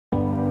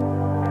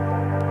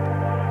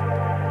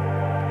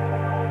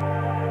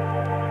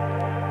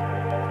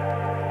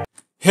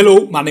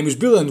Hello, my name is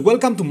Bill and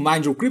welcome to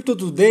Mind Your Crypto.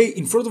 Today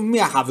in front of me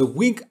I have a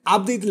Wink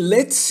update.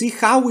 Let's see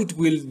how it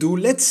will do.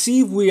 Let's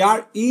see if we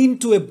are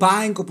into a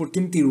buying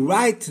opportunity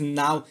right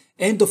now.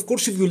 And of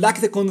course, if you like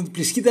the content,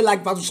 please hit the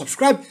like button,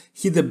 subscribe,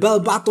 hit the bell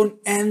button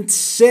and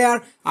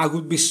share. I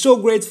would be so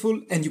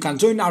grateful, and you can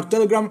join our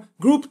Telegram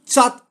group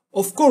chat.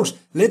 Of course,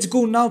 let's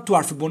go now to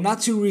our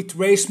Fibonacci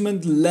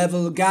retracement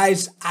level.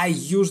 Guys, I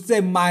used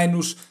the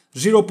minus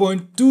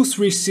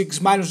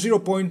 0.236, minus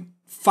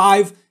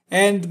 0.5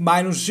 and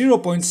minus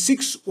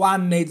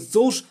 0.618,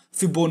 those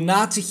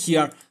Fibonacci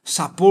here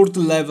support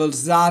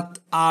levels that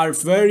are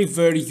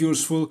very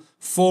useful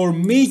for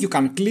me. You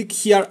can click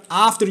here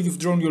after you've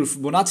drawn your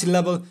Fibonacci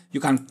level. You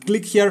can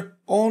click here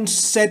on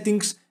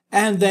settings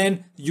and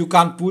then you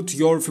can put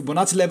your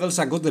Fibonacci levels.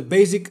 I got the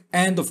basic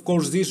and of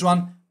course this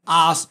one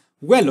as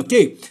well.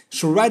 Okay,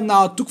 so right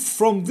now I took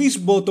from this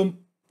bottom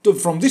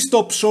from this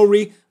top,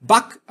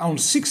 back on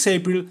 6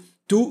 April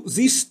to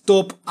this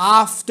top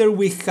after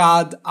we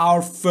had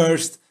our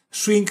first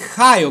swing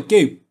high.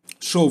 Okay,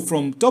 so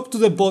from top to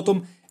the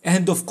bottom,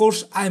 and of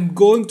course I'm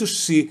going to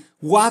see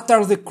what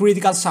are the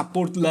critical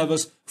support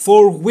levels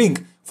for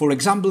Wink. For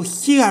example,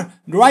 here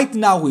right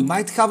now we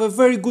might have a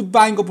very good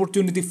buying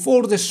opportunity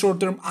for the short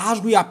term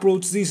as we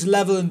approach this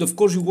level, and of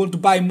course you want to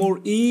buy more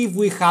if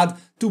we had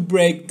to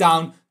break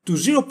down to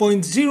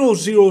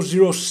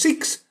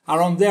 0.0006,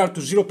 around there,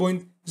 to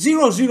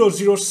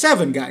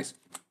 0.0007, guys.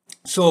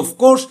 So of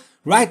course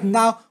right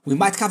now we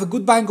might have a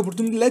good buying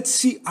opportunity. Let's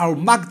see our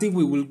MACD.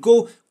 We will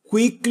go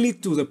quickly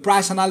to the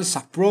price analysis,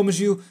 I promise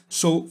you.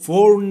 So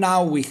for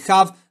now we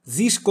have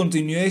this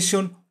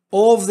continuation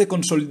of the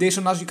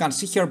consolidation. As you can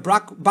see here,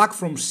 back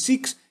from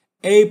 6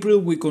 April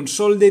we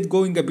consolidate,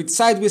 going a bit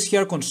sideways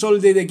here,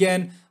 consolidate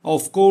again.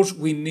 Of course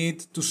we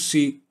need to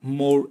see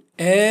more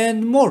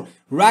and more.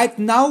 Right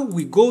now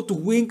we go to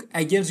Wink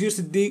against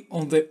USDT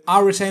on the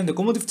RSI and the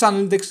commodity channel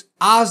index.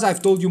 As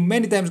I've told you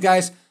many times,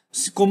 guys,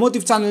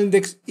 commodity channel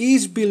index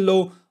is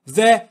below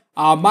the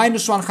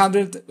minus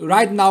 100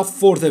 right now.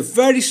 For the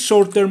very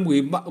short term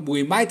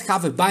we might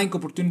have a buying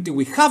opportunity.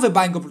 We have a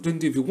buying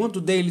opportunity. If you want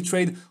to daily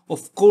trade,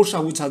 of course I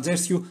would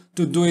suggest you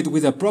to do it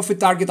with a profit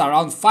target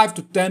around 5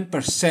 to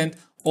 10%.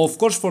 Of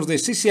course for the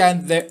CCI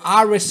and the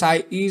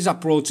RSI is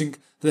approaching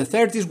the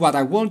 30s. What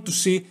I want to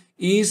see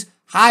is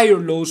higher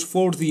lows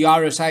for the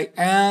RSI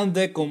and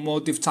the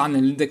commodity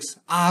channel index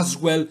as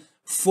well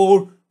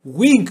for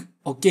Wink.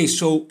 Okay,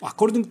 so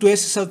according to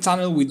SSL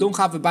channel, we don't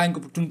have a buying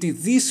opportunity.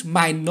 This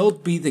might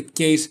not be the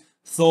case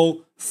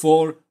though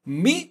for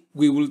me.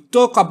 We will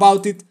talk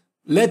about it.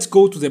 Let's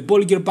go to the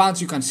Bollinger Bands.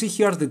 You can see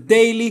here the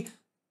daily.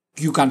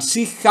 You can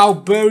see how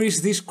bearish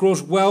this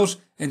cross was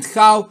and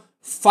how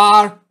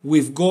far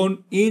we've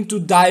gone into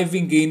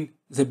diving in.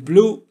 The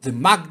blue, the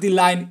MACD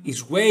line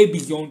is way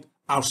beyond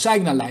our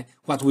signal line.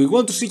 What we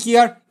want to see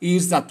here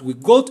is that we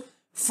got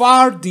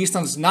far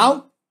distance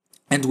now,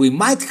 and we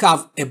might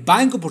have a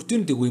buying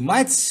opportunity. We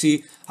might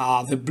see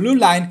the blue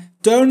line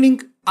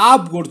turning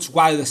upwards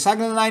while the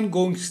signal line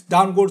going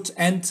downwards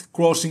and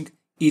crossing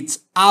each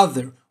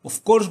other.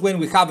 Of course, when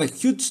we have a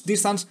huge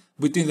distance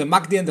between the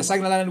MACD and the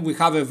signal line, we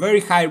have a very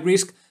high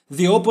risk.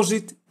 The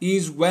opposite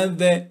is when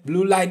the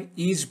blue line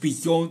is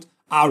beyond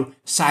our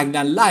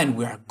signal line.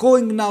 We are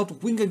going now to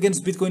Wink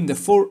against Bitcoin in the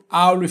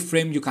 4-hour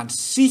frame. You can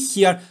see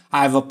here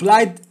I have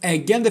applied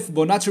again the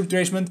Fibonacci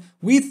retracement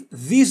with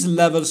these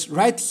levels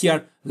right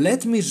here.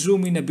 Let me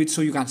zoom in a bit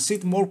so you can see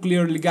it more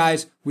clearly,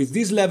 guys, with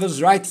these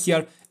levels right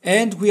here,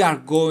 and we are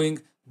going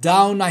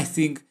down. I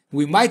think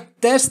we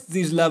might test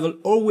this level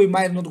or we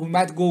might not. We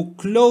might go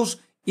close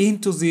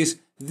into this.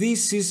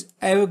 This is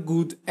a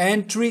good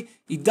entry.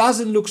 It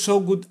doesn't look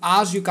so good,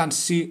 as you can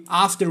see.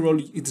 After all,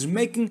 it's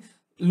making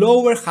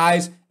lower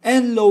highs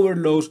and lower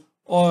lows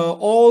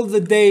all the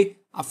day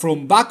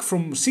back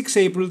from 6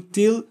 April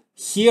till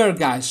here,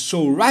 guys.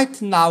 So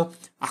right now,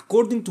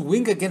 according to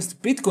Wink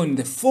against Bitcoin in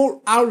the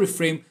 4-hour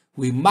frame,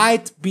 we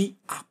might be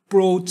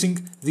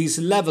approaching this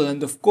level.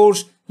 And of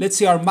course, let's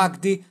see our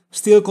MACD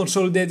still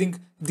consolidating,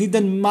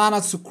 didn't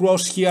manage to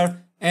cross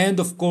here, and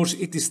of course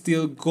it is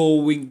still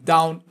going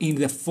down in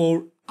the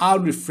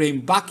 4-hour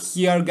frame. Back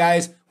here,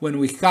 guys, when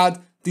we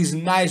had this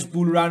nice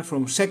bull run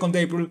from 2nd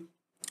April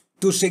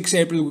to 6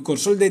 April, we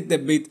consolidated a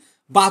bit,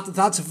 but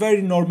that's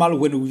very normal.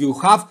 When you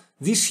have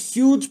this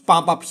huge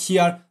pump up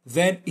here,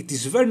 then it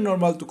is very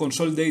normal to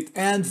consolidate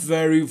and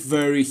very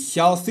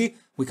healthy.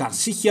 We can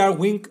see here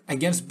Wink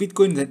against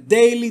Bitcoin in the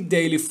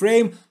daily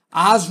frame.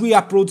 As we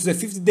approach the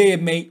 50-day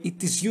MA,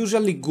 it is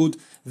usually good.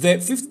 The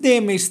 50-day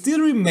MA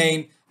still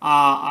remain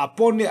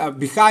beyond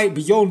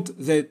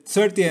the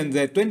 30 and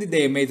the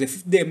 20-day MA. The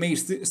 50-day MA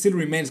still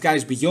remains,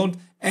 guys, beyond.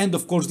 And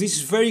of course this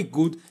is very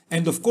good.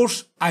 And of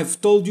course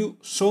I've told you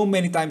so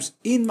many times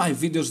in my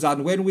videos that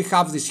when we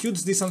have this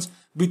huge distance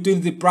between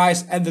the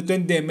price and the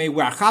 20-day MA,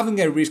 we are having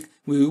a risk.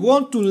 We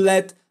want to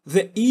let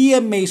the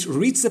EMAs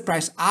reach the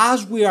price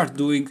as we are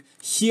doing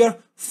here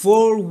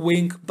for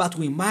Wink, but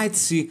we might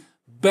see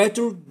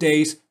better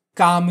days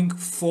coming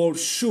for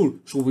sure.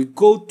 So we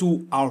go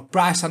to our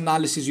price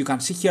analysis. You can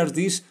see here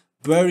this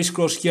bearish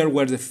cross here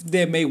where the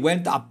 50-day MA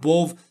went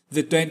above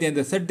the 20 and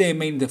the 30-day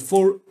EMA in the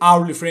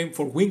 4-hourly frame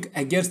for Wing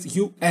against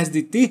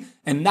USDT,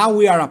 and now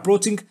we are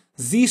approaching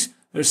this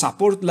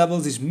support level,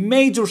 this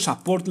major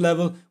support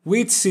level,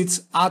 which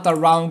sits at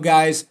around,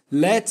 guys,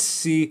 let's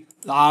see,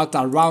 at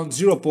around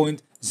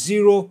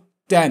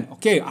 0.010.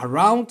 Okay,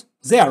 around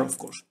there, of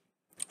course.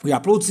 We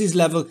approach this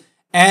level,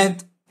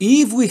 and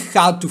if we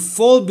had to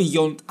fall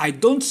beyond, I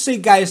don't say,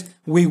 guys,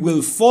 we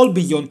will fall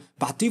beyond,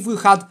 but if we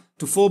had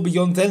to fall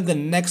beyond, then the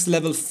next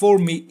level for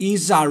me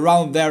is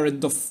around there,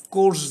 and of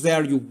course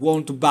there you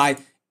want to buy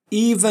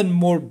even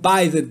more,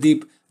 buy the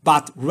dip,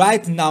 but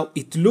right now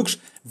it looks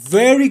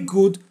very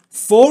good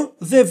for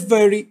the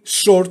very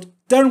short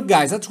term,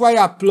 guys. That's why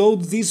I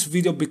upload this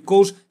video,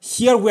 because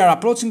here we are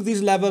approaching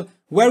this level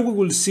where we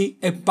will see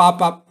a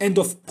pop-up, and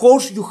of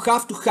course you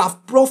have to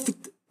have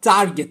profit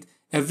target.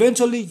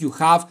 Eventually you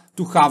have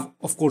to have,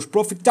 of course,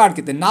 profit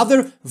target.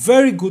 Another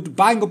very good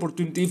buying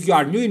opportunity if you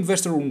are a new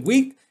investor on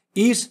Wing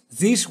is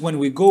this, when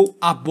we go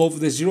above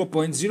the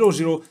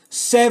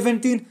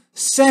 0.0017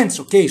 cents.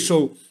 Okay,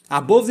 so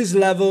above this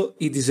level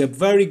it is a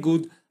very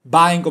good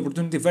buying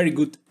opportunity, very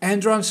good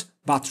entrance,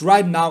 but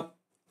right now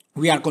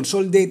we are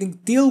consolidating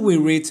till we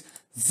reach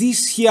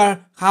this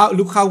here.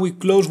 Look how we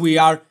close we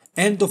are,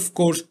 and of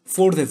course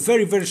for the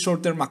very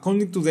short term,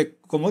 according to the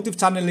commodity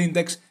channel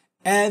index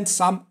and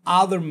some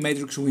other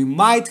metrics, we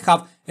might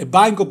have a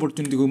buying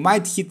opportunity. We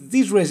might hit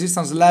this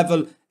resistance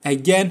level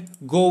again,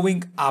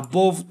 going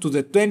above to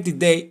the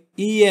 20-day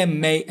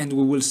EMA, and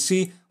we will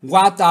see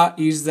what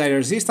is the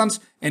resistance,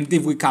 and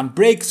if we can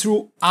break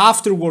through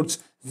afterwards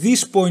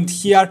this point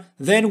here,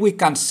 then we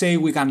can say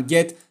we can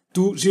get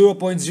to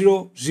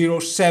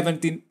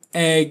 0.0017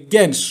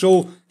 again.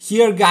 So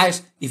here,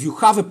 guys, if you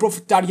have a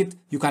profit target,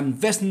 you can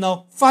invest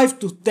now 5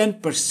 to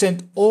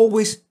 10%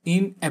 always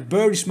in a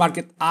bearish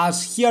market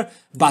as here,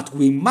 but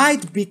we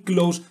might be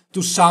close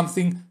to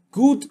something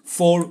good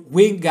for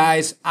Wing,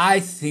 guys. I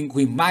think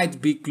we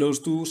might be close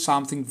to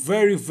something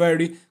very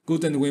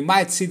good, and we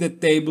might see the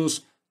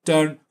tables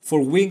turn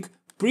for Wing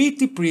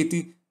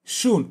pretty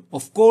soon.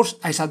 Of course,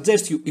 I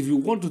suggest you, if you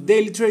want to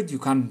daily trade, you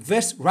can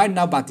invest right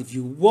now, but if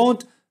you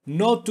want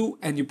not to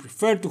and you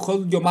prefer to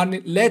hold your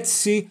money, let's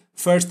see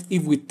first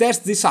if we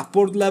test this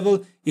support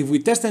level. If we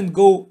test and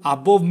go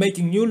above,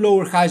 making new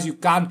lower highs, you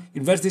can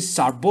invest. This is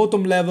our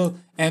bottom level,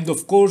 and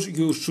of course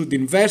you should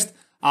invest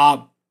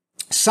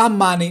some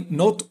money,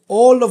 not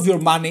all of your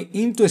money,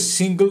 into a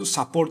single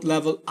support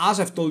level, as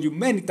I've told you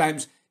many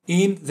times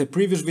in the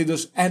previous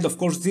videos. And of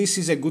course this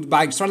is a good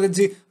buying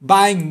strategy,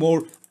 buying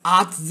more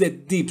at the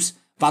dips.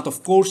 But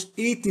of course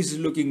it is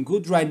looking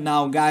good right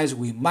now, guys.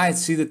 We might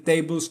see the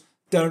tables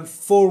turn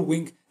for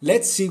Wing.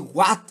 Let's see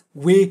what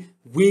we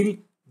will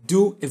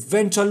do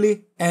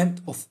eventually,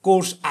 and of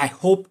course I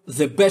hope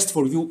the best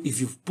for you. If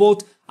you've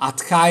bought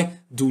at high,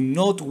 do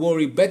not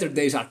worry, better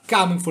days are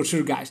coming for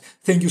sure, guys.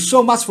 Thank you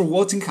so much for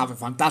watching. Have a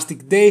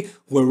fantastic day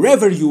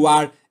wherever you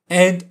are,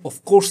 and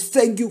of course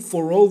thank you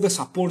for all the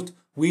support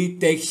we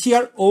take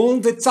here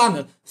on the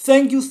channel.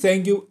 Thank you,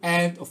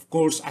 and of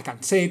course I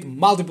can say it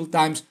multiple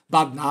times,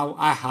 but now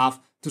I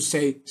have to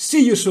say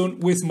see you soon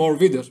with more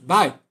videos.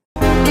 Bye.